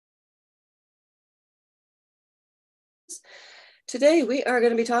Today we are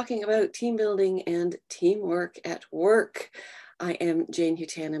going to be talking about team building and teamwork at work. I am Jane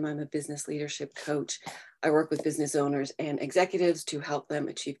Hutanim. I'm a business leadership coach. I work with business owners and executives to help them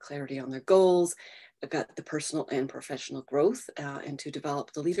achieve clarity on their goals, got the personal and professional growth, and to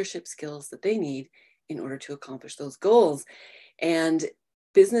develop the leadership skills that they need in order to accomplish those goals. And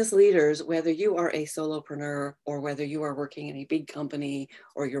business leaders, whether you are a solopreneur or whether you are working in a big company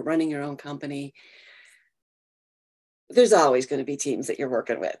or you're running your own company, there's always going to be teams that you're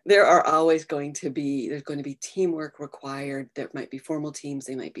working with. There's going to be teamwork required. There might be formal teams,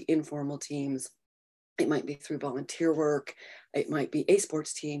 they might be informal teams. It might be through volunteer work. It might be a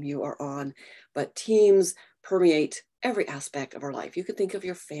sports team you are on, but teams permeate every aspect of our life. You could think of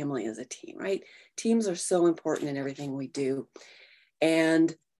your family as a team, right? Teams are so important in everything we do.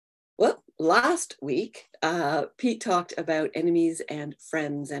 And well, last week, Pete talked about enemies and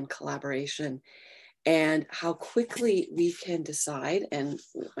friends and collaboration and how quickly we can decide, and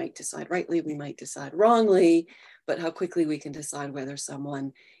we might decide rightly, we might decide wrongly, but how quickly we can decide whether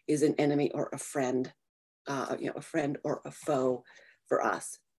someone is an enemy or a friend, a friend or a foe for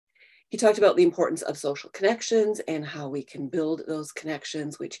us. He talked about the importance of social connections and how we can build those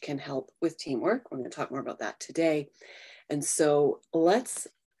connections, which can help with teamwork. We're going to talk more about that today. And so let's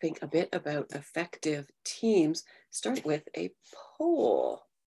think a bit about effective teams. Start with a poll.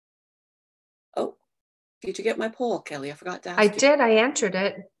 Oh, did you get my poll, Kelly? I forgot to ask you. I did. I entered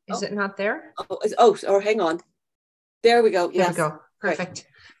it. Is it not there? Hang on. There we go. Yes. There we go. Perfect.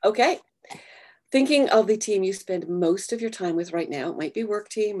 Right. Okay. Thinking of the team you spend most of your time with right now, it might be work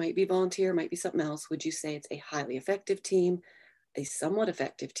team, might be volunteer, might be something else. Would you say it's a highly effective team, a somewhat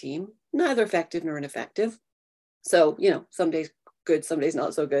effective team, neither effective nor ineffective? So, some days good, some days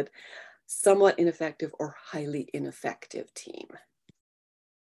not so good. Somewhat ineffective or highly ineffective team.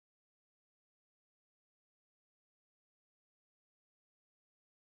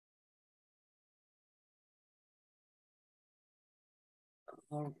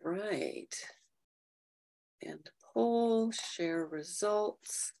 All right. And poll, share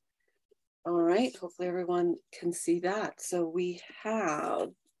results. All right, hopefully everyone can see that. So we have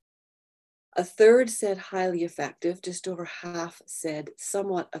a third said highly effective, just over half said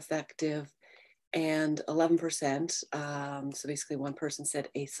somewhat effective, and 11%, so basically one person said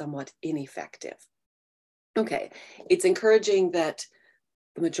a somewhat ineffective. Okay, it's encouraging that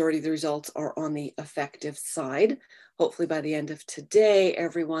the majority of the results are on the effective side. Hopefully by the end of today,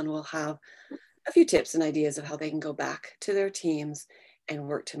 everyone will have a few tips and ideas of how they can go back to their teams and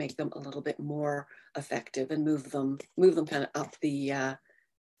work to make them a little bit more effective and move them kind of up the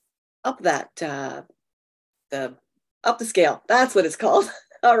scale. That's what it's called.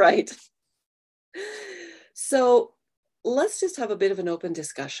 All right. So let's just have a bit of an open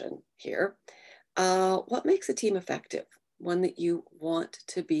discussion here. What makes a team effective? One that you want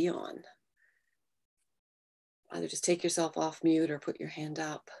to be on? Either just take yourself off mute or put your hand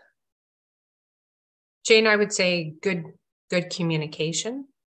up. Jane, I would say good communication.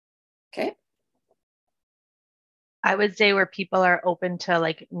 Okay. I would say where people are open to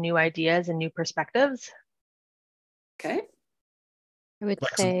like new ideas and new perspectives. Okay. I would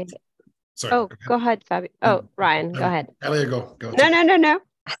say. Sorry. Go ahead, Fabi. Oh, Ryan, go ahead. Alia, go. No.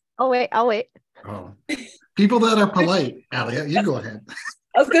 I'll wait. Oh. People that are polite, Alia, you go ahead.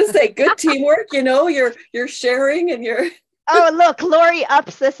 I was going to say good teamwork. You're sharing and you're. Oh, look, Lori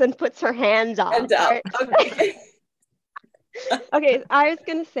ups this and puts her hands up. Right? Okay. Okay, I was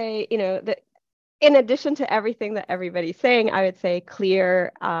going to say, that in addition to everything that everybody's saying, I would say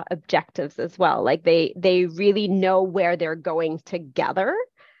clear objectives as well. Like they really know where they're going together,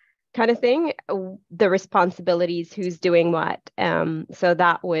 kind of thing. The responsibilities, who's doing what. So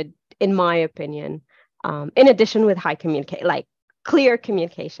that would, in my opinion, in addition with clear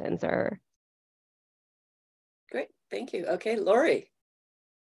communications or. Great, thank you. Okay, Lori.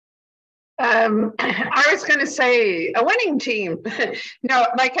 I was going to say a winning team. No,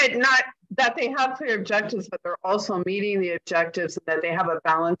 not that they have clear objectives, but they're also meeting the objectives and that they have a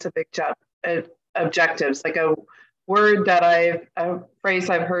balance of objectives. Like a phrase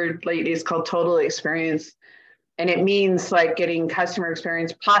I've heard lately is called total experience. And it means like getting customer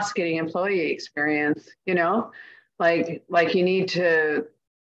experience plus getting employee experience, like you need to,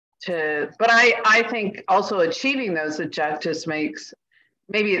 but I think also achieving those objectives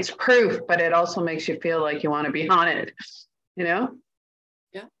maybe it's proof, but it also makes you feel like you want to be on it, Yeah,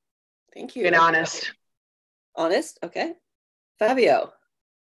 thank you. Being honest. Honest, okay. Fabio.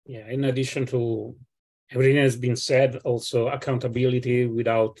 Yeah, in addition to everything has been said, also accountability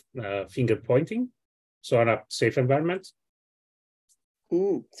without finger pointing. So on a safe environment.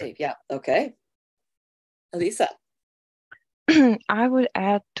 Safe, yeah, okay. Elisa. I would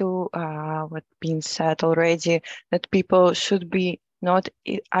add to what been said already, that people should be not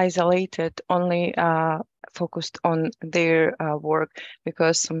isolated, only focused on their work,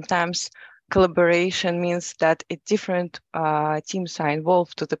 because sometimes collaboration means that different teams are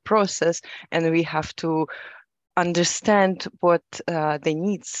involved to the process, and we have to understand what the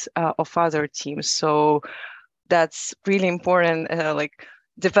needs of other teams. So that's really important. Like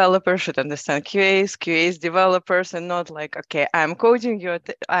developers should understand QAs developers, and not like, okay, I'm coding,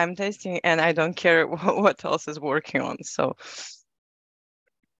 I'm testing, and I don't care what else is working on. So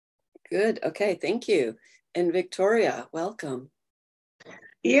good. Okay, thank you. And Victoria, welcome.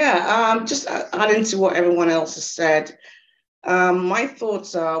 Yeah, just adding to what everyone else has said. My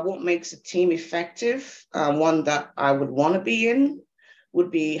thoughts are what makes a team effective. One that I would want to be in would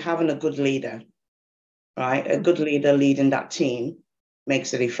be having a good leader, right? A good leader leading that team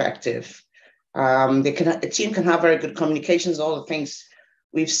makes it effective. A team can have very good communications, all the things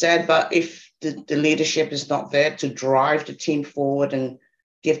we've said, but if the leadership is not there to drive the team forward and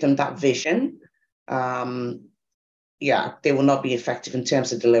give them that vision, yeah, they will not be effective in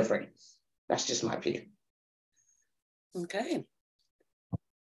terms of delivery. That's just my opinion. Okay.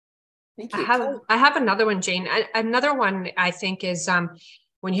 Thank I you. have another one, Jane. Another one I think is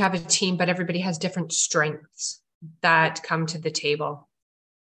when you have a team, but everybody has different strengths that come to the table.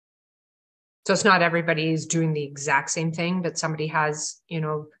 So it's not everybody's doing the exact same thing, but somebody has,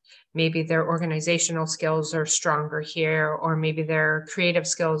 maybe their organizational skills are stronger here, or maybe their creative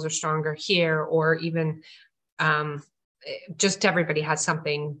skills are stronger here, or even just everybody has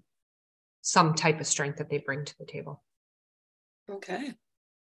some type of strength that they bring to the table. Okay.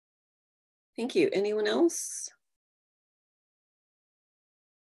 Thank you. Anyone else?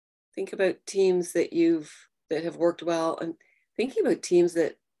 Think about teams that have worked well, and thinking about teams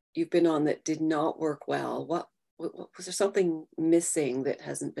that you've been on that did not work well. What was there something missing that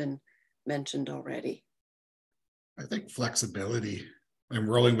hasn't been mentioned already? I think flexibility and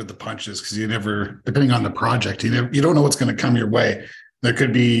rolling with the punches, because you never, depending on the project, you don't know what's going to come your way. There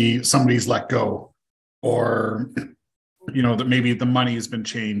could be somebody's let go, or that maybe the money has been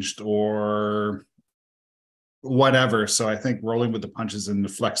changed or whatever. So I think rolling with the punches and the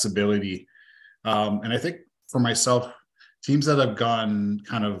flexibility. And I think for myself, teams that have gone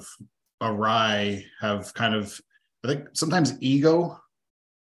kind of awry have kind of, I think sometimes ego,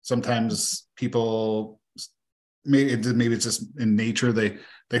 sometimes people, maybe it's just in nature,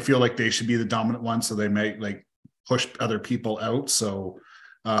 they feel like they should be the dominant one, so they may like push other people out. So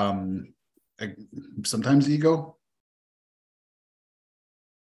sometimes ego.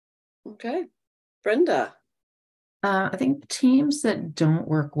 Okay. Brenda. I think teams that don't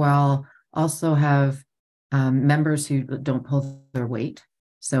work well also have members who don't pull their weight.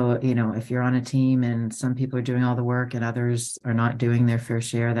 So, if you're on a team and some people are doing all the work and others are not doing their fair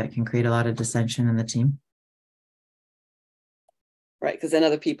share, that can create a lot of dissension in the team. Right, because then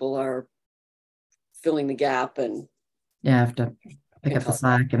other people are filling the gap and have to pick up the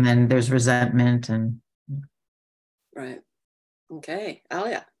slack, and then there's resentment and right. Okay,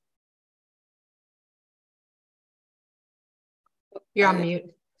 Alia. You're on mute.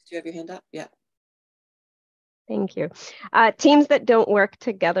 Do you have your hand up? Yeah. Thank you. Teams that don't work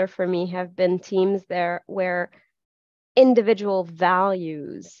together for me have been teams there where individual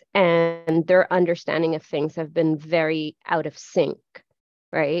values and their understanding of things have been very out of sync,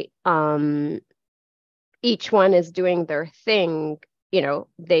 right? Each one is doing their thing,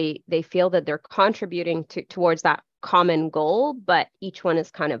 they feel that they're contributing towards that common goal, but each one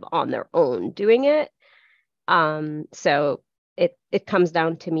is kind of on their own doing it. So it comes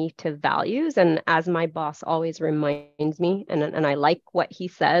down to me to values, and as my boss always reminds me, and I like what he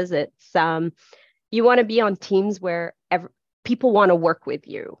says, it's you want to be on teams where people want to work with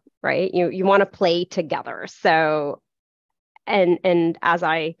you, right? You want to play together. So and as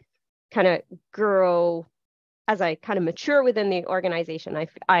I kind of grow, as I kind of mature within the organization,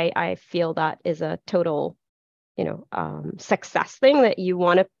 I feel that is a total success thing, that you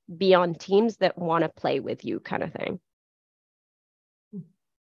want to be on teams that want to play with you, kind of thing.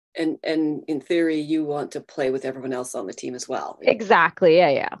 And in theory, you want to play with everyone else on the team as well. Exactly.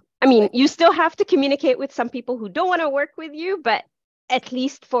 Yeah. I mean, you still have to communicate with some people who don't want to work with you, but at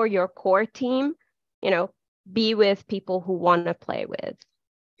least for your core team, be with people who want to play with.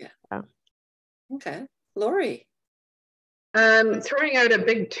 Yeah. So. Okay. Lori. Throwing out a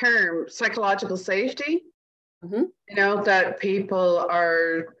big term, psychological safety. Mm-hmm. That people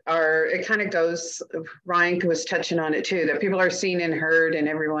are, it kind of goes, Ryan was touching on it too, that people are seen and heard and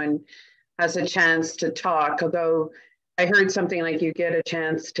everyone has a chance to talk. Although I heard something like, you get a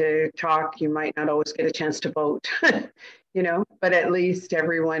chance to talk, you might not always get a chance to vote. you know, but at least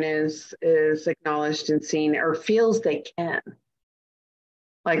everyone is acknowledged and seen, or feels they can.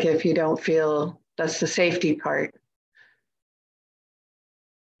 Like if you don't feel, that's the safety part.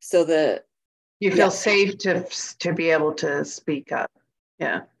 So you feel safe to be able to speak up.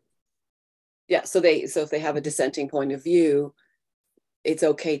 Yeah. Yeah. So if they have a dissenting point of view, it's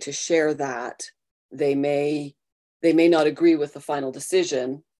okay to share that. They may not agree with the final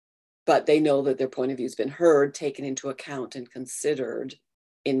decision, but they know that their point of view has been heard, taken into account, and considered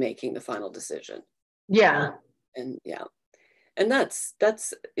in making the final decision. Yeah. And yeah. And that's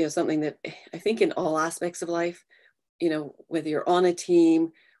something that I think in all aspects of life, whether you're on a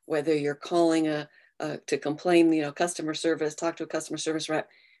team, whether you're calling to complain, customer service, talk to a customer service rep,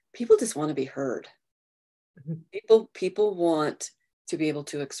 people just want to be heard. Mm-hmm. People want to be able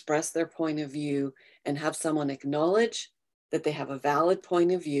to express their point of view and have someone acknowledge that they have a valid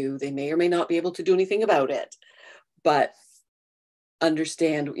point of view. They may or may not be able to do anything about it, but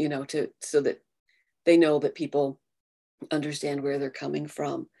understand, so that they know that people understand where they're coming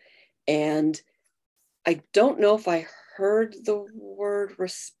from. And I don't know if I heard the word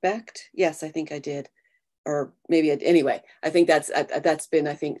respect. Yes, I think I did. Or maybe anyway, I think that's been,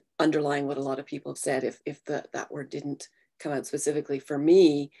 I think, underlying what a lot of people have said. If that word didn't come out specifically for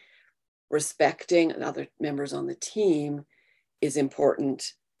me, respecting other members on the team is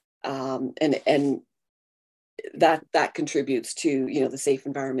important, and that contributes to the safe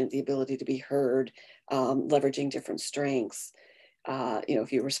environment, the ability to be heard, leveraging different strengths.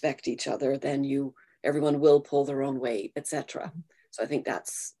 If you respect each other, then everyone will pull their own weight, etc. So I think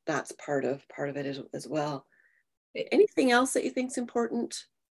that's part of it as well. Anything else that you think is important?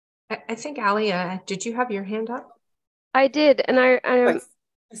 I think Alia, did you have your hand up? I did, and I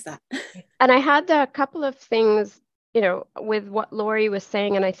What's that? And I had a couple of things, with what Lori was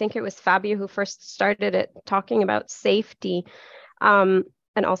saying, and I think it was Fabio who first started it, talking about safety, and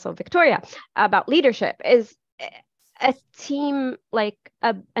also Victoria about leadership. Is a team, like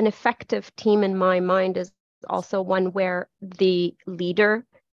an effective team in my mind, is also one where the leader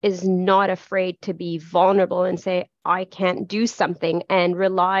is not afraid to be vulnerable and say, I can't do something, and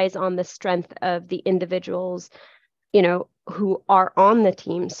relies on the strength of the individuals, who are on the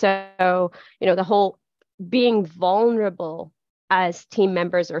team. So, the whole being vulnerable as team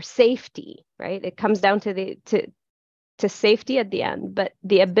members, or safety, right? It comes down to to safety at the end, but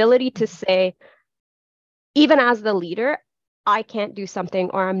the ability to say, even as the leader, I can't do something,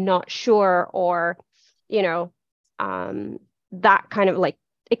 or I'm not sure, or, that kind of like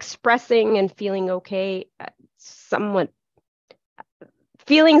expressing and feeling okay, somewhat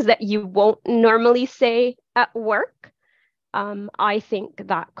feelings that you won't normally say at work. I think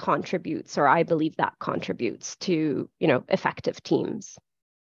that contributes, or I believe that contributes to, effective teams.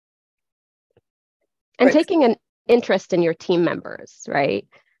 And right. Taking an interest in your team members, right?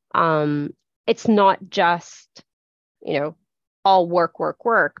 It's not just, all work,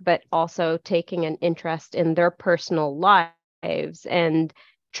 but also taking an interest in their personal lives and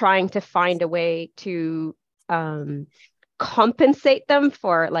trying to find a way to compensate them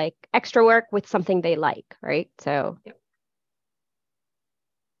for like extra work with something they like, right? So. Yep.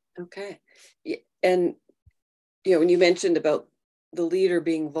 Okay. And, when you mentioned about the leader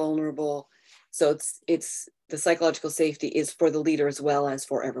being vulnerable, so it's the psychological safety is for the leader as well as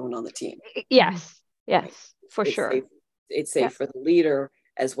for everyone on the team. Yes, right? For sure. It's safe for the leader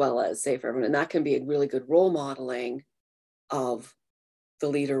as well as safe for everyone. And that can be a really good role modeling of the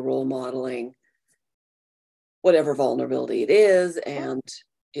leader role modeling whatever vulnerability it is. And,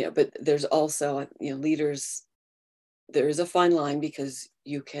 but there's also, leaders, there is a fine line, because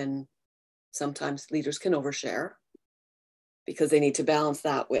sometimes leaders can overshare because they need to balance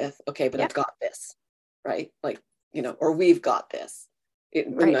that with, okay, but I've got this, right? Like, or we've got this,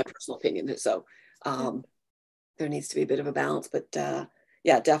 in my personal opinion. So there needs to be a bit of a balance, but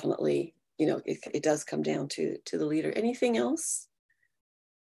definitely, it does come down to the leader. Anything else?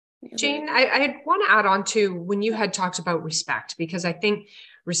 Jane, I want to add on to when you had talked about respect, because I think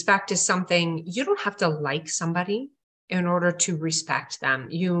respect is something you don't have to like somebody in order to respect them.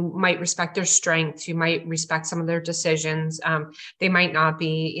 You might respect their strengths. You might respect some of their decisions. They might not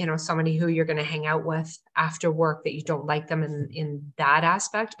be, somebody who you're going to hang out with after work that you don't like them in that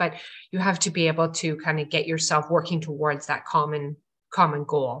aspect, but you have to be able to kind of get yourself working towards that common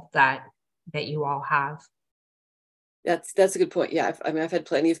goal that you all have. That's a good point. Yeah. I've had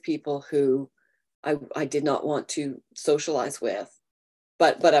plenty of people who I did not want to socialize with,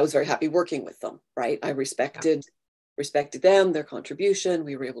 but I was very happy working with them. Right. I respected them, their contribution.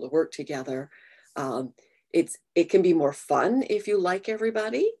 We were able to work together. It can be more fun if you like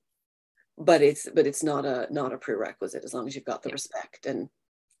everybody, but it's not a prerequisite as long as you've got the respect and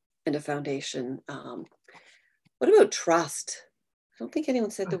a foundation. What about trust? I don't think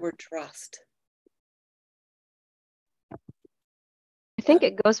anyone said the word trust. I think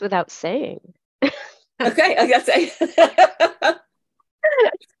it goes without saying. Okay, I gotta say.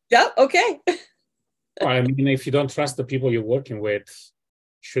 Yeah, okay. Well, I mean, if you don't trust the people you're working with,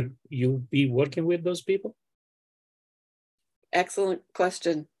 should you be working with those people? Excellent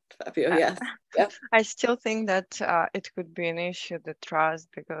question, Fabio. Yes. Yeah. I still think that it could be an issue, the trust,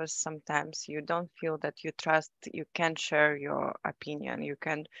 because sometimes you don't feel that you trust, you can share your opinion, you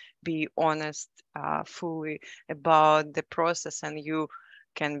can be honest fully about the process, and you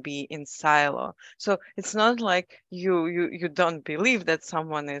can be in silo. So it's not like you don't believe that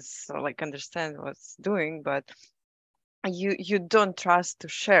someone is like understand what's doing, but you don't trust to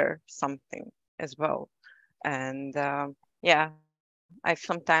share something as well. And yeah, I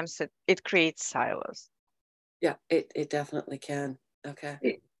sometimes it creates silos. Yeah, it definitely can.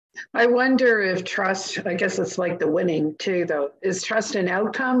 Okay. I wonder if trust, I guess it's like the winning too, though. Is trust an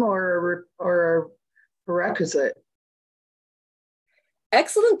outcome or a prerequisite?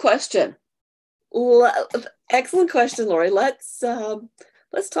 Excellent question. Excellent question, Lori. Let's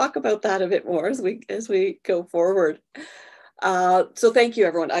talk about that a bit more as we go forward. So thank you,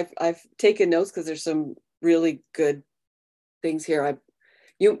 everyone. I've taken notes because there's some really good things here.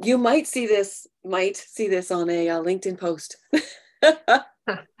 You might see this on a LinkedIn post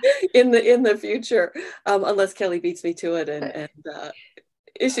in the future, unless Kelly beats me to it and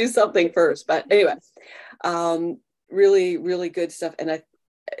issues something first. But anyway, really, really good stuff. And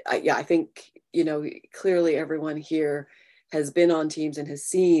I think, clearly everyone here has been on teams and has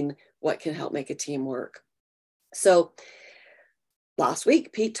seen what can help make a team work. So last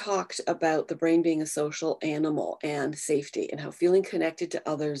week, Pete talked about the brain being a social animal and safety, and how feeling connected to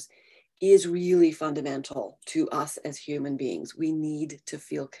others is really fundamental to us as human beings. We need to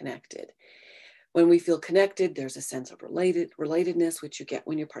feel connected. When we feel connected, there's a sense of relatedness, which you get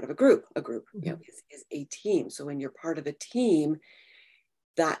when you're part of a group. A group, is a team. So when you're part of a team,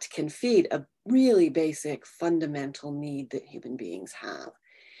 that can feed a really basic fundamental need that human beings have.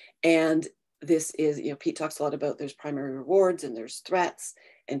 And this is, Pete talks a lot about there's primary rewards and there's threats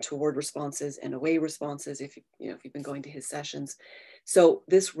and toward responses and away responses if you've been going to his sessions. So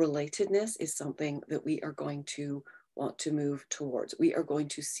this relatedness is something that we are going to want to move towards. We are going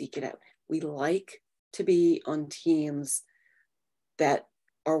to seek it out. We like to be on teams that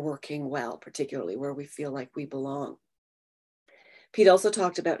are working well, particularly where we feel like we belong. Pete also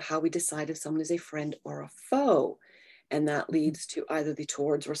talked about how we decide if someone is a friend or a foe. And that leads to either the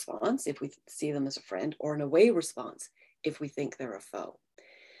towards response, if we see them as a friend, or an away response, if we think they're a foe.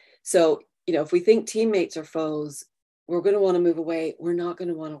 So, if we think teammates are foes, we're going to want to move away. We're not going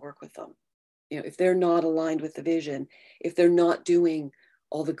to want to work with them. If they're not aligned with the vision, if they're not doing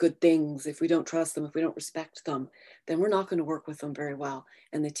all the good things, if we don't trust them, if we don't respect them, then we're not going to work with them very well.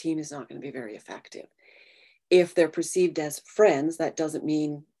 And the team is not going to be very effective. If they're perceived as friends, that doesn't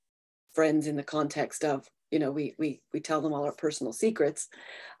mean friends in the context of, we tell them all our personal secrets.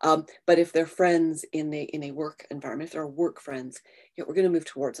 But if they're friends in a work environment, if they're work friends, we're going to move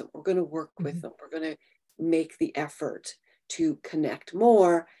towards them. We're going to work with them. We're going to make the effort to connect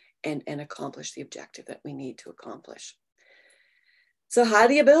more and accomplish the objective that we need to accomplish. So how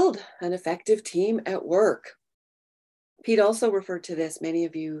do you build an effective team at work? Pete also referred to this. Many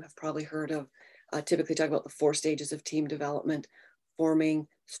of you have probably heard of, typically talk about the 4 stages of team development: forming,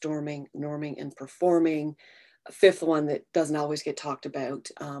 storming, norming, and performing. A 5th one that doesn't always get talked about,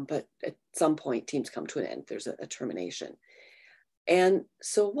 but at some point teams come to an end. There's a termination. And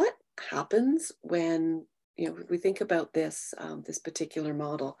so what happens when, we think about this, this particular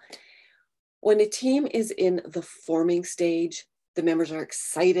model? When a team is in the forming stage, the members are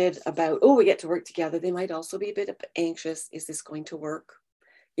excited about, we get to work together. They might also be a bit anxious. Is this going to work?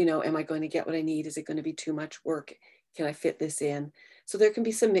 Am I going to get what I need? Is it going to be too much work? Can I fit this in? So there can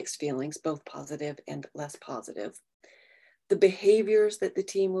be some mixed feelings, both positive and less positive. The behaviors that the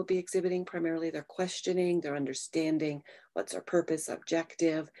team will be exhibiting, primarily they're questioning, they're understanding what's our purpose,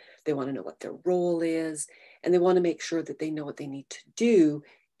 objective. They want to know what their role is, and they want to make sure that they know what they need to do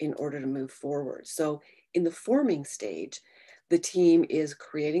in order to move forward. So in the forming stage, the team is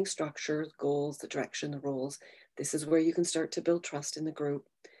creating structures, goals, the direction, the roles. This is where you can start to build trust in the group.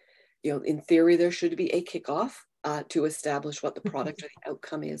 In theory, there should be a kickoff to establish what the product or the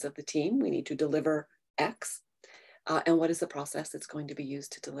outcome is of the team. We need to deliver X. And what is the process that's going to be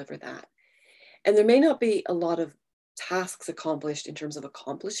used to deliver that? And there may not be a lot of tasks accomplished in terms of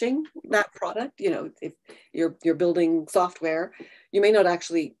accomplishing that product. If you're building software, you may not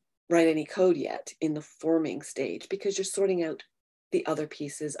actually write any code yet in the forming stage because you're sorting out the other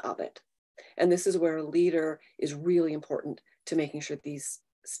pieces of it. And this is where a leader is really important to making sure these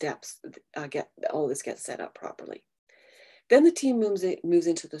steps all this gets set up properly. Then the team moves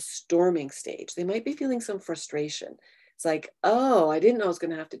into the storming stage. They might be feeling some frustration. It's like, oh, I didn't know I was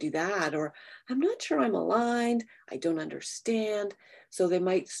going to have to do that, or I'm not sure I'm aligned. I don't understand. So they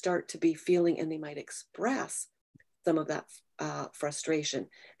might start to be feeling, and they might express some of that frustration.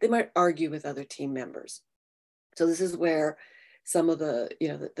 They might argue with other team members. So this is where some of the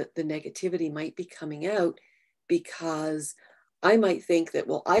negativity might be coming out, because I might think that,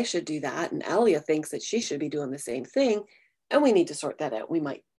 well, I should do that, and Alia thinks that she should be doing the same thing, and we need to sort that out. We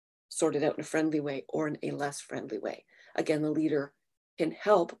might sort it out in a friendly way or in a less friendly way. Again, the leader can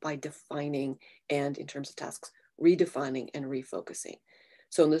help by defining, and in terms of tasks, redefining and refocusing.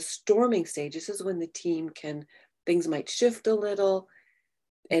 So in the storming stage, this is when the team things might shift a little,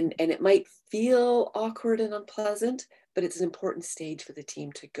 and it might feel awkward and unpleasant, but it's an important stage for the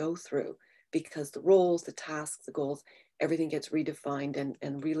team to go through, because the roles, the tasks, the goals, everything gets redefined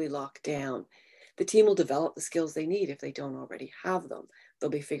and really locked down. The team will develop the skills they need if they don't already have them. They'll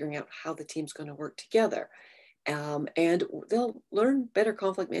be figuring out how the team's going to work together. And they'll learn better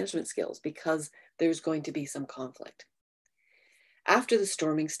conflict management skills because there's going to be some conflict. After the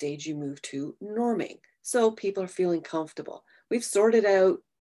storming stage, you move to norming. So people are feeling comfortable. We've sorted out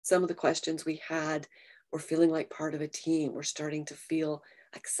some of the questions we had. We're feeling like part of a team. We're starting to feel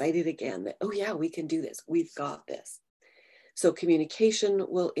excited again that, oh yeah, we can do this. We've got this. So communication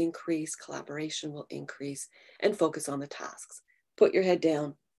will increase, collaboration will increase, and focus on the tasks. Put your head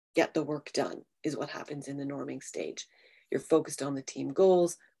down, get the work done is what happens in the norming stage. You're focused on the team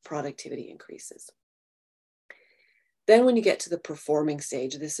goals, productivity increases. Then when you get to the performing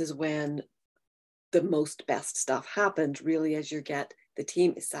stage, this is when the most best stuff happens, really, as the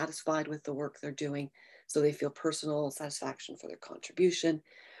team is satisfied with the work they're doing. So they feel personal satisfaction for their contribution.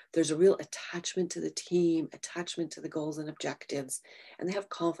 There's a real attachment to the team, attachment to the goals and objectives, and they have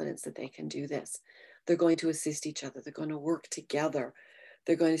confidence that they can do this. They're going to assist each other. They're going to work together.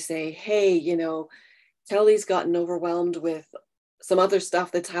 They're going to say, hey, Kelly's gotten overwhelmed with some other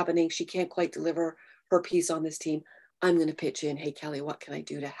stuff that's happening. She can't quite deliver her piece on this team. I'm going to pitch in. Hey, Kelly, what can I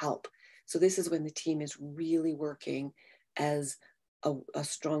do to help? So this is when the team is really working as a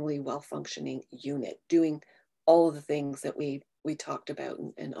strongly well-functioning unit, doing all of the things that we talked about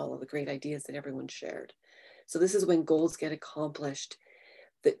and all of the great ideas that everyone shared. So this is when goals get accomplished.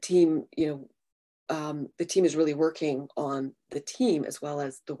 The team, the team is really working on the team as well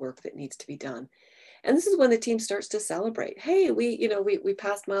as the work that needs to be done. And this is when the team starts to celebrate. Hey, we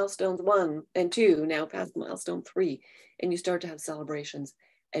passed milestones 1 and 2, now past milestone 3, and you start to have celebrations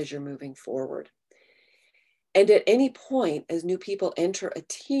as you're moving forward. And at any point, as new people enter a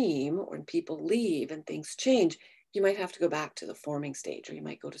team or when people leave and things change, you might have to go back to the forming stage, or you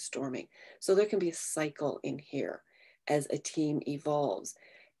might go to storming. So there can be a cycle in here as a team evolves.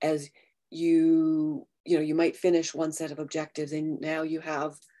 As you might finish one set of objectives and now you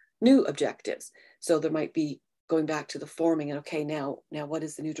have new objectives. So there might be going back to the forming and, okay, now what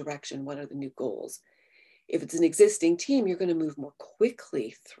is the new direction? What are the new goals? If it's an existing team, you're going to move more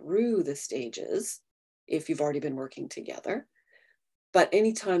quickly through the stages if you've already been working together. But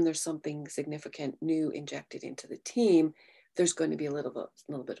anytime there's something significant new injected into the team, there's going to be a little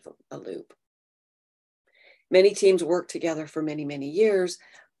bit of a loop. Many teams work together for many, many years,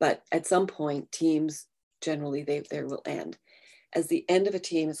 but at some point, teams generally they will end. As the end of a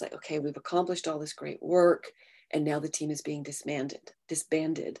team, it's like, okay, we've accomplished all this great work, and now the team is being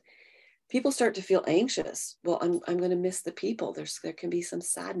disbanded. People start to feel anxious. Well, I'm going to miss the people. There can be some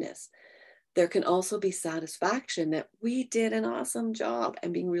sadness. There can also be satisfaction that we did an awesome job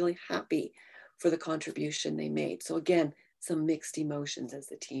and being really happy for the contribution they made. So again, some mixed emotions as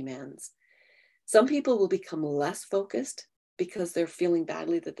the team ends. Some people will become less focused because they're feeling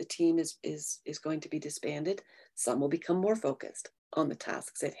badly that the team is going to be disbanded. Some will become more focused on the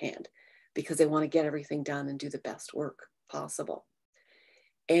tasks at hand because they want to get everything done and do the best work possible.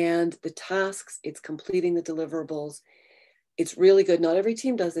 And the tasks, it's completing the deliverables. It's really good. Not every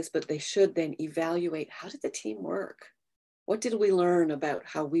team does this, but they should then evaluate, how did the team work? What did we learn about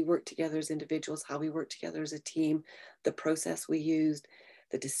how we work together as individuals, how we work together as a team, the process we used,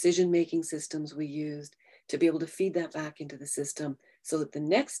 the decision-making systems we used, to be able to feed that back into the system so that the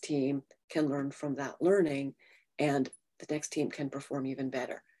next team can learn from that learning and the next team can perform even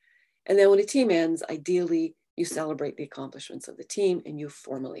better. And then when a team ends, ideally, you celebrate the accomplishments of the team and you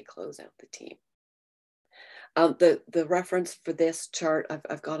formally close out the team. The reference for this chart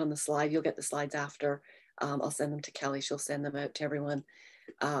I've got on the slide. You'll get the slides after. I'll send them to Kelly. She'll send them out to everyone.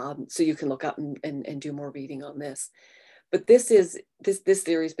 So you can look up and do more reading on this. But this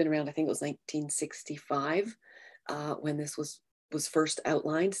theory has been around, I think it was 1965 when this was first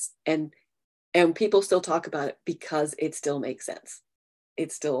outlined, and people still talk about it because it still makes sense.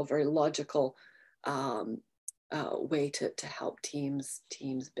 It's still a very logical way to help teams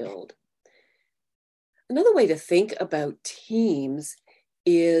build. Another way to think about teams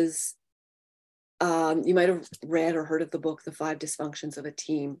is, you might have read or heard of the book, The 5 Dysfunctions of a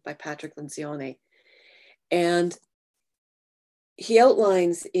Team by Patrick Lencioni. And he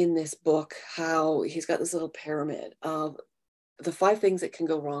outlines in this book how he's got this little pyramid of the 5 things that can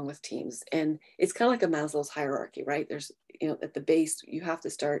go wrong with teams. And it's kind of like a Maslow's hierarchy, right? There's, at the base, you have to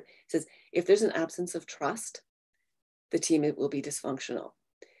start. It says, if there's an absence of trust, the team, it will be dysfunctional.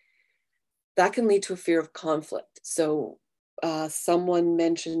 That can lead to a fear of conflict. So someone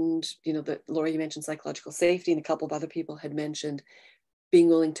mentioned, that Laura, you mentioned psychological safety, and a couple of other people had mentioned being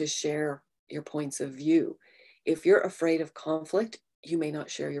willing to share your points of view. If you're afraid of conflict, you may not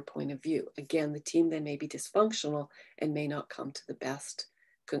share your point of view. Again, the team then may be dysfunctional and may not come to the best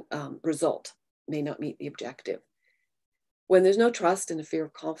result, may not meet the objective. When there's no trust and a fear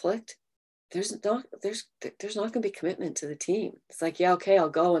of conflict, there's not going to be commitment to the team. It's like, yeah, okay, I'll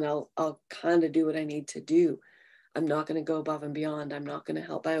go and I'll kind of do what I need to do. I'm not going to go above and beyond. I'm not going to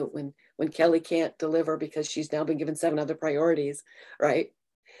help out when Kelly can't deliver because she's now been given 7 other priorities, right?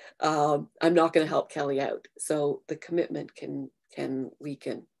 I'm not going to help Kelly out. So the commitment can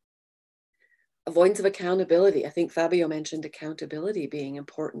weaken. Avoidance of accountability. I think Fabio mentioned accountability being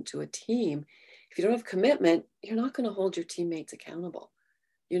important to a team. If you don't have commitment, you're not going to hold your teammates accountable.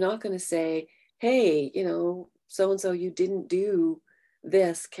 You're not going to say, hey, so-and-so, you didn't do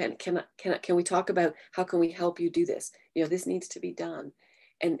this. Can we talk about how can we help you do this? This needs to be done.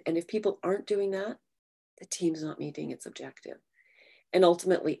 And if people aren't doing that, the team's not meeting its objective. And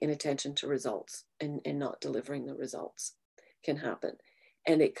ultimately, inattention to results and not delivering the results can happen.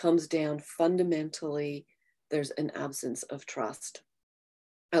 And it comes down fundamentally, there's an absence of trust.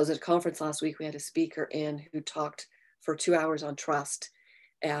 I was at a conference last week. We had a speaker in who talked for 2 hours on trust.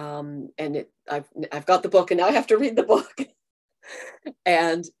 And I've got the book and now I have to read the book.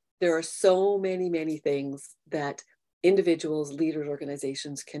 And there are so many things that individuals, leaders,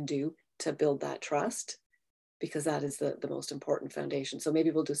 organizations can do to build that trust, because that is the most important foundation. So maybe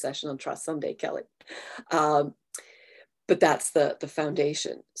we'll do a session on trust someday, Kelly. But that's the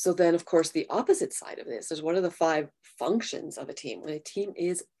foundation. So then, of course, the opposite side of this is, what are the 5 functions of a team? When a team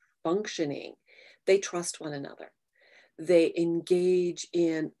is functioning, they trust one another. They engage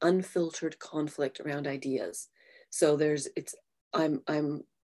in unfiltered conflict around ideas. So I'm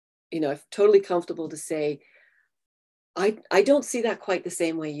totally comfortable to say, I don't see that quite the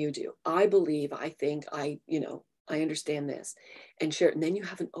same way you do. I believe, I think, I understand this, and share it. And then you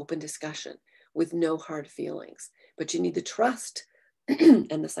have an open discussion with no hard feelings, but you need the trust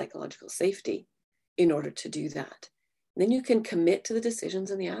and the psychological safety in order to do that. And then you can commit to the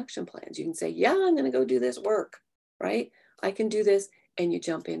decisions and the action plans. You can say, yeah, I'm going to go do this work, right? I can do this. And you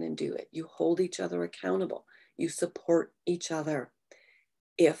jump in and do it. You hold each other accountable. You support each other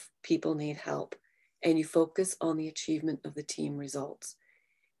if people need help. And you focus on the achievement of the team results.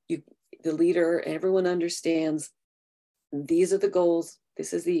 The leader, everyone understands these are the goals.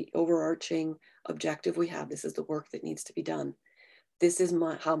 This is the overarching objective we have. This is the work that needs to be done. This is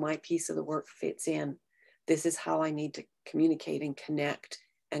how my piece of the work fits in. This is how I need to communicate and connect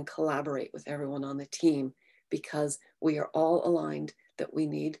and collaborate with everyone on the team, because we are all aligned that we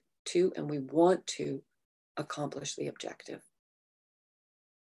need to and we want to accomplish the objective.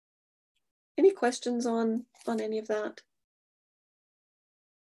 Any questions on any of that?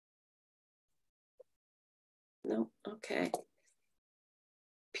 No? Okay.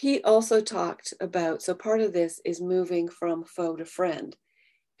 Pete also talked about, so part of this is moving from foe to friend.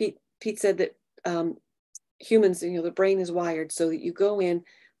 Pete said that humans, the brain is wired so that you go in,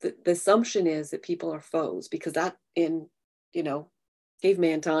 the assumption is that people are foes, because that in,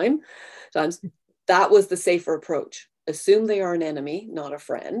 caveman times, that was the safer approach. Assume they are an enemy, not a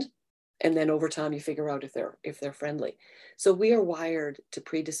friend. And then over time, you figure out if they're friendly. So we are wired to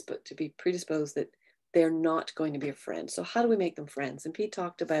be predisposed that they're not going to be a friend. So how do we make them friends? And Pete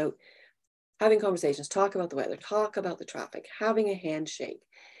talked about having conversations, talk about the weather, talk about the traffic, having a handshake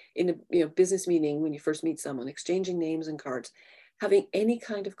in a business meeting when you first meet someone, exchanging names and cards, having any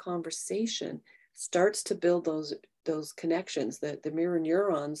kind of conversation starts to build those connections, the mirror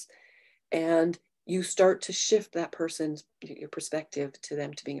neurons, and you start to shift that person's your perspective to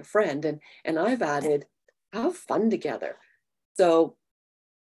them to being a friend. And I've added, have fun together. So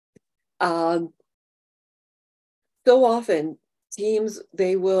so often Teams,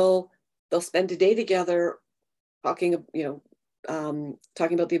 they'll spend a day together talking, talking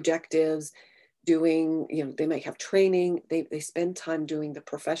about the objectives, doing, they might have training, they spend time doing the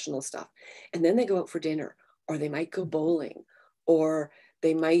professional stuff, and then they go out for dinner, or they might go bowling, or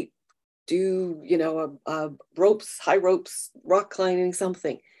they might do, high ropes, rock climbing,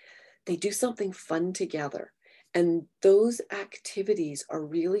 something. They do something fun together. And those activities are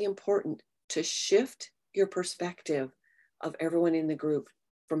really important to shift your perspective of everyone in the group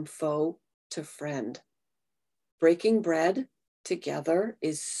from foe to friend. Breaking bread together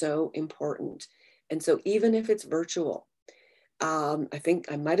is so important. And so even if it's virtual, I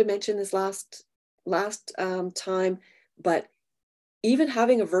think I might have mentioned this last time, but even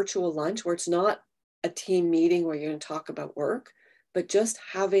having a virtual lunch where it's not a team meeting where you're going to talk about work, but just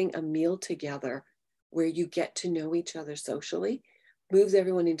having a meal together where you get to know each other socially moves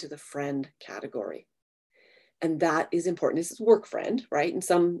everyone into the friend category. And that is important. This is work friend, right? And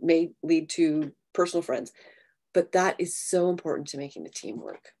some may lead to personal friends, but that is so important to making the team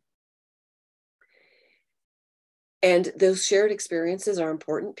work. And those shared experiences are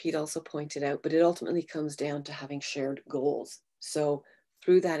important, Pete also pointed out, but it ultimately comes down to having shared goals. So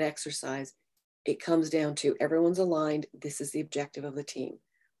through that exercise, it comes down to everyone's aligned. This is the objective of the team.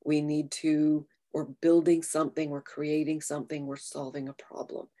 We're building something, we're creating something, we're solving a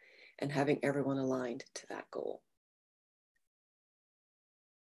problem, and having everyone aligned to that goal.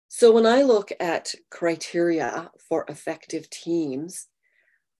 So when I look at criteria for effective teams,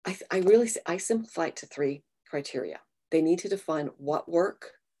 I simplify it to 3 criteria. They need to define what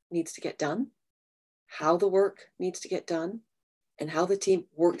work needs to get done, how the work needs to get done, and how the team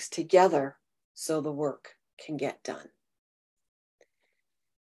works together so the work can get done.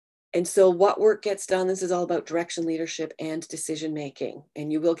 And so what work gets done, this is all about direction, leadership, and decision making.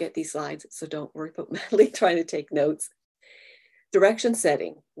 And you will get these slides, so don't worry about madly trying to take notes. Direction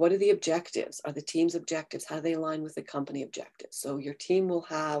setting, what are the objectives? Are the team's objectives, how they align with the company objectives? So your team will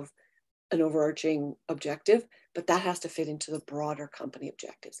have an overarching objective, but that has to fit into the broader company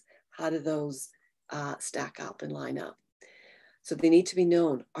objectives. How do those stack up and line up? So they need to be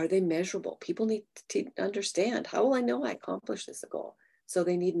known. Are they measurable? People need to understand, how will I know I accomplished this goal? So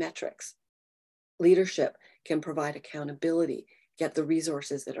they need metrics. Leadership can provide accountability, get the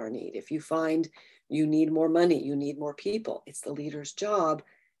resources that are needed. If you find you need more money, you need more people, it's the leader's job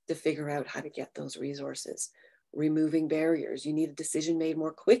to figure out how to get those resources. Removing barriers, you need a decision made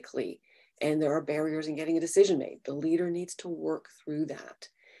more quickly, and there are barriers in getting a decision made. The leader needs to work through that.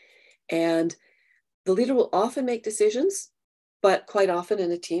 And the leader will often make decisions, but quite often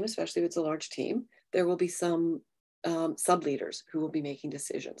in a team, especially if it's a large team, there will be some sub-leaders who will be making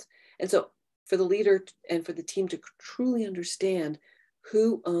decisions. And so for the leader and for the team to truly understand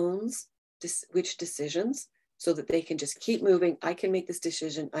who owns which decisions so that they can just keep moving. I can make this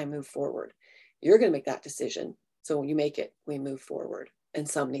decision, I move forward. You're going to make that decision. So when you make it, we move forward. And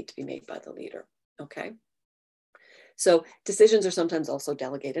some need to be made by the leader. Okay. So decisions are sometimes also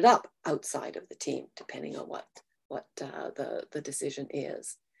delegated up outside of the team, depending on what the decision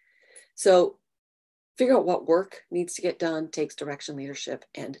is. So figure out what work needs to get done, takes direction, leadership,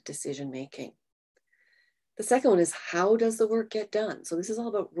 and decision making. The second one is, how does the work get done? So this is all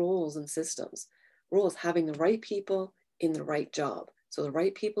about roles and systems. Roles, having the right people in the right job. So the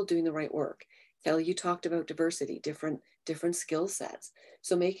right people doing the right work. Kelly, you talked about diversity, different skill sets.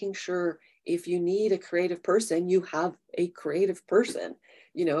 So making sure if you need a creative person, you have a creative person.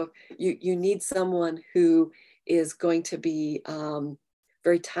 You need someone who is going to be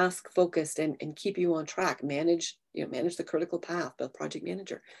very task focused and keep you on track, manage the critical path, the project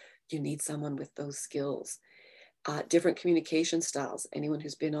manager. You need someone with those skills. Different communication styles. Anyone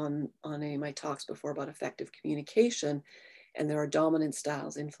who's been on any of my talks before about effective communication, and there are dominant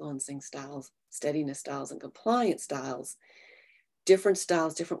styles, influencing styles, steadiness styles, and compliance styles. Different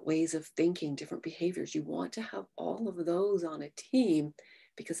styles, different ways of thinking, different behaviors. You want to have all of those on a team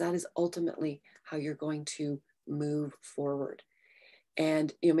because that is ultimately how you're going to move forward.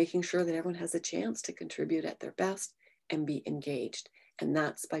 And making sure that everyone has a chance to contribute at their best and be engaged. And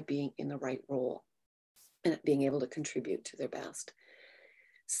that's by being in the right role and being able to contribute to their best.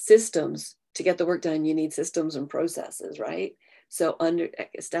 Systems, to get the work done, you need systems and processes, right? So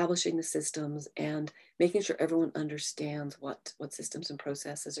establishing the systems and making sure everyone understands what systems and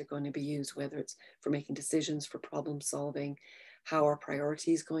processes are going to be used, whether it's for making decisions, for problem solving, how our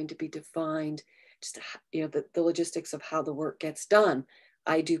priorities going to be defined, just the logistics of how the work gets done.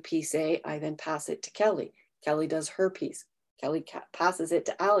 I do piece A, I then pass it to Kelly. Kelly does her piece. Kelly passes it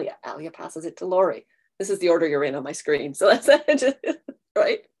to Alia. Alia passes it to Lori. This is the order you're in on my screen. So that's just,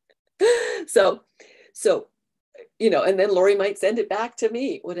 right. So and then Lori might send it back to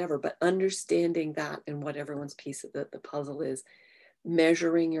me, whatever, but understanding that and what everyone's piece of the puzzle is,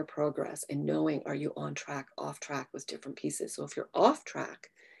 measuring your progress and knowing, are you on track, off track with different pieces? So if you're off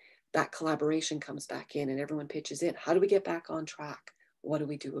track, that collaboration comes back in and everyone pitches in. How do we get back on track? What do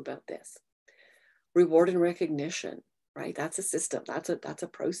we do about this? Reward and recognition, right? That's a system. That's a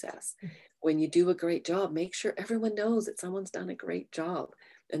process. When you do a great job, make sure everyone knows that someone's done a great job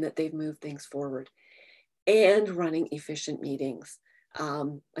and that they've moved things forward. And running efficient meetings.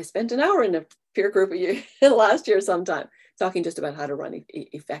 I spent an hour in a peer group last year sometime talking just about how to run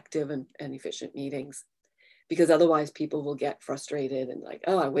effective and efficient meetings, because otherwise people will get frustrated and like,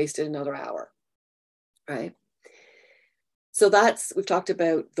 oh, I wasted another hour, right? So we've talked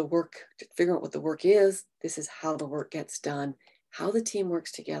about the work, figuring out what the work is. This is how the work gets done, how the team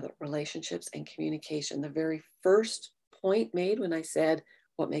works together, relationships and communication. The very first point made when I said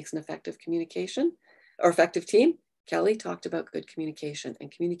what makes an effective communication or effective team, Kelly talked about good communication,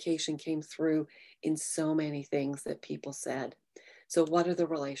 and communication came through in so many things that people said. So what are the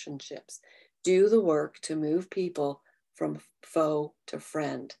relationships? Do the work to move people from foe to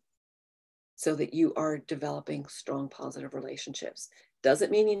friend so that you are developing strong, positive relationships.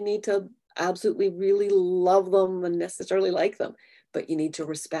 Doesn't mean you need to absolutely really love them and necessarily like them, but you need to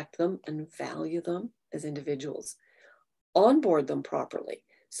respect them and value them as individuals. Onboard them properly.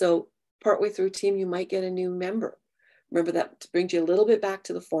 So partway through team, you might get a new member. Remember, that brings you a little bit back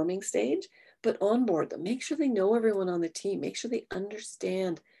to the forming stage, but onboard them. Make sure they know everyone on the team. Make sure they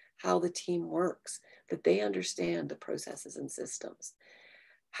understand how the team works, that they understand the processes and systems.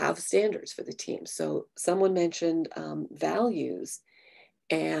 Have standards for the team. So someone mentioned values,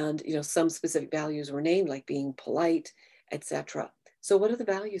 and some specific values were named, like being polite, etc. So what are the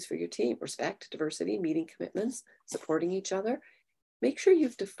values for your team? Respect, diversity, meeting commitments, supporting each other. Make sure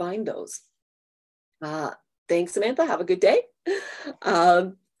you've defined those. Thanks, Samantha. Have a good day.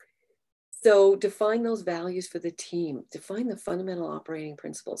 So define those values for the team. Define the fundamental operating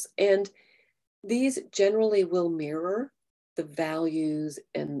principles. And these generally will mirror the values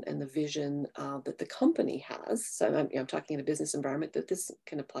and the vision that the company has. So I'm talking in a business environment, that this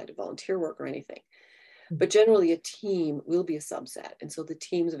can apply to volunteer work or anything. But generally a team will be a subset. And so the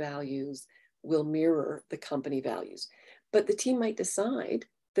team's values will mirror the company values. But the team might decide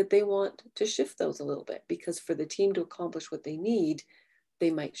that they want to shift those a little bit, because for the team to accomplish what they need,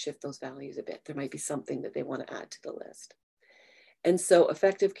 they might shift those values a bit. There might be something that they want to add to the list. And so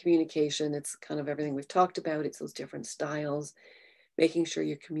effective communication, it's kind of everything we've talked about. It's those different styles, making sure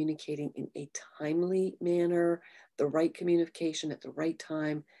you're communicating in a timely manner, the right communication at the right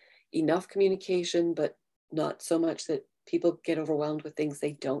time, enough communication, but not so much that people get overwhelmed with things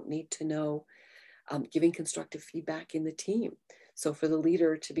they don't need to know, giving constructive feedback in the team. So for the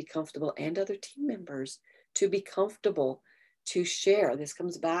leader to be comfortable, and other team members to be comfortable to share. This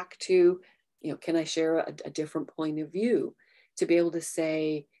comes back to, can I share a different point of view? To be able to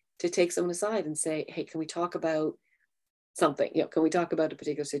say, to take someone aside and say, hey, can we talk about something? Can we talk about a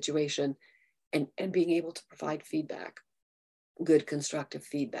particular situation? And being able to provide feedback, good constructive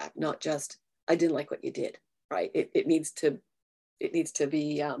feedback, not just, I didn't like what you did, right? It needs to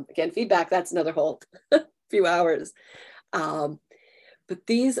be, again, feedback, that's another whole few hours. But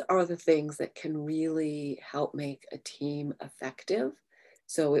these are the things that can really help make a team effective.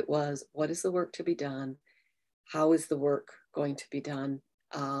 So it was, what is the work to be done? How is the work going to be done?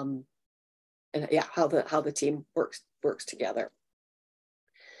 And yeah, how the team works together.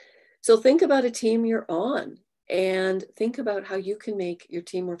 So think about a team you're on, and think about how you can make your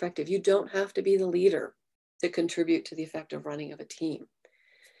team more effective. You don't have to be the leader to contribute to the effective running of a team.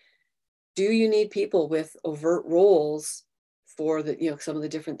 Do you need people with overt roles for the, some of the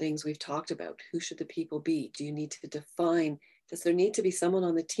different things we've talked about? Who should the people be? Do you need to define, does there need to be someone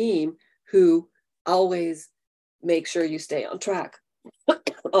on the team who always makes sure you stay on track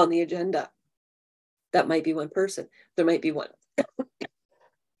on the agenda? That might be one person. There might be one,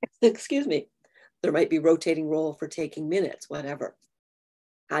 excuse me, there might be rotating role for taking minutes, whatever.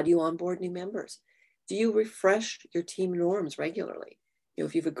 How do you onboard new members? Do you refresh your team norms regularly?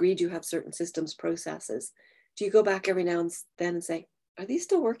 If you've agreed you have certain systems, processes, do you go back every now and then and say, are these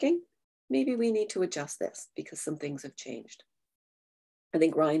still working? Maybe we need to adjust this because some things have changed. I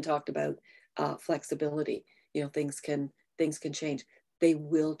think Ryan talked about flexibility. Things can change. They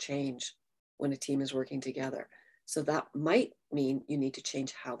will change when a team is working together. So that might mean you need to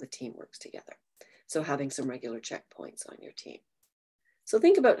change how the team works together. So having some regular checkpoints on your team. So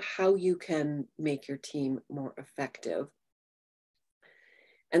think about how you can make your team more effective.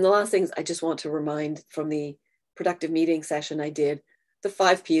 And the last things I just want to remind from the productive meeting session I did, the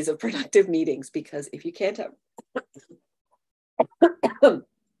 5 P's of productive meetings, because if you can't have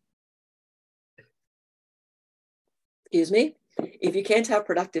excuse me, if you can't have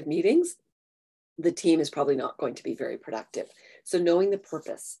productive meetings, the team is probably not going to be very productive. So knowing the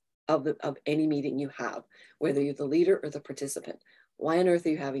purpose of any meeting you have, whether you're the leader or the participant, why on earth are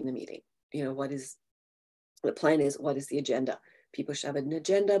you having the meeting? You know, what is the plan is, what is the agenda? People should have an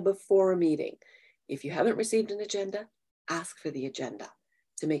agenda before a meeting. If you haven't received an agenda, ask for the agenda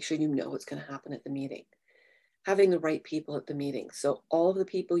to make sure you know what's going to happen at the meeting. Having the right people at the meeting. So all of the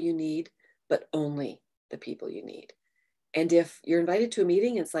people you need, but only the people you need. And if you're invited to a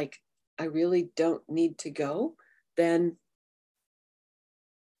meeting, it's like, I really don't need to go, then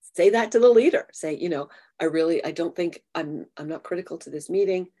say that to the leader. Say, you know, I don't think I'm not critical to this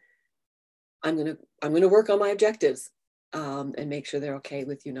meeting. I'm gonna work on my objectives and make sure they're okay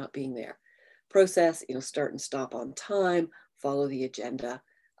with you not being there. Process, you know, start and stop on time, follow the agenda,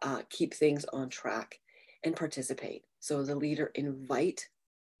 keep things on track, and participate. So the leader invite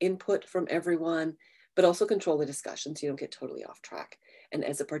input from everyone, but also control the discussion so you don't get totally off track. And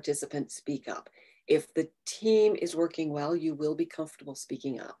as a participant, speak up. If the team is working well, you will be comfortable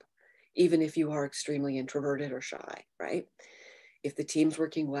speaking up, even if you are extremely introverted or shy, right? If the team's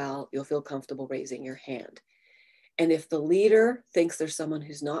working well, you'll feel comfortable raising your hand. And if the leader thinks there's someone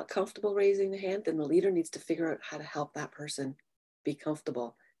who's not comfortable raising the hand, then the leader needs to figure out how to help that person be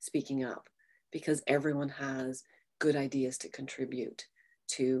comfortable speaking up, because everyone has good ideas to contribute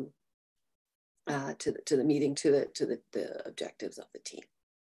to the meeting, to the objectives of the team.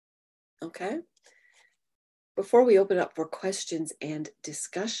 Okay. Before we open up for questions and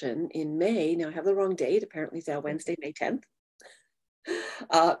discussion in May, now I have the wrong date. Apparently it's now Wednesday, May 10th.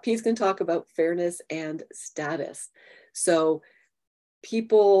 Pete's going to talk about fairness and status. So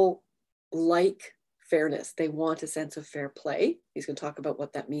people like fairness. They want a sense of fair play. He's going to talk about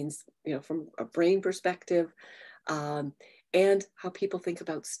what that means, you know, from a brain perspective, and how people think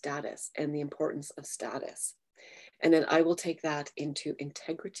about status and the importance of status. And then I will take that into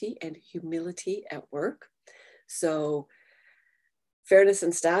integrity and humility at work. So fairness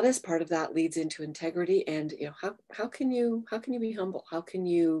and status, part of that leads into integrity. And, you know, how can you be humble? How can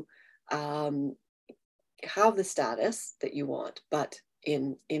you have the status that you want, but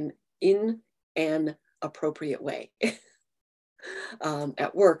in an appropriate way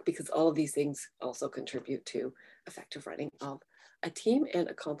at work, because all of these things also contribute to effective running of a team and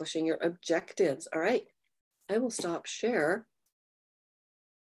accomplishing your objectives. All right, I will stop share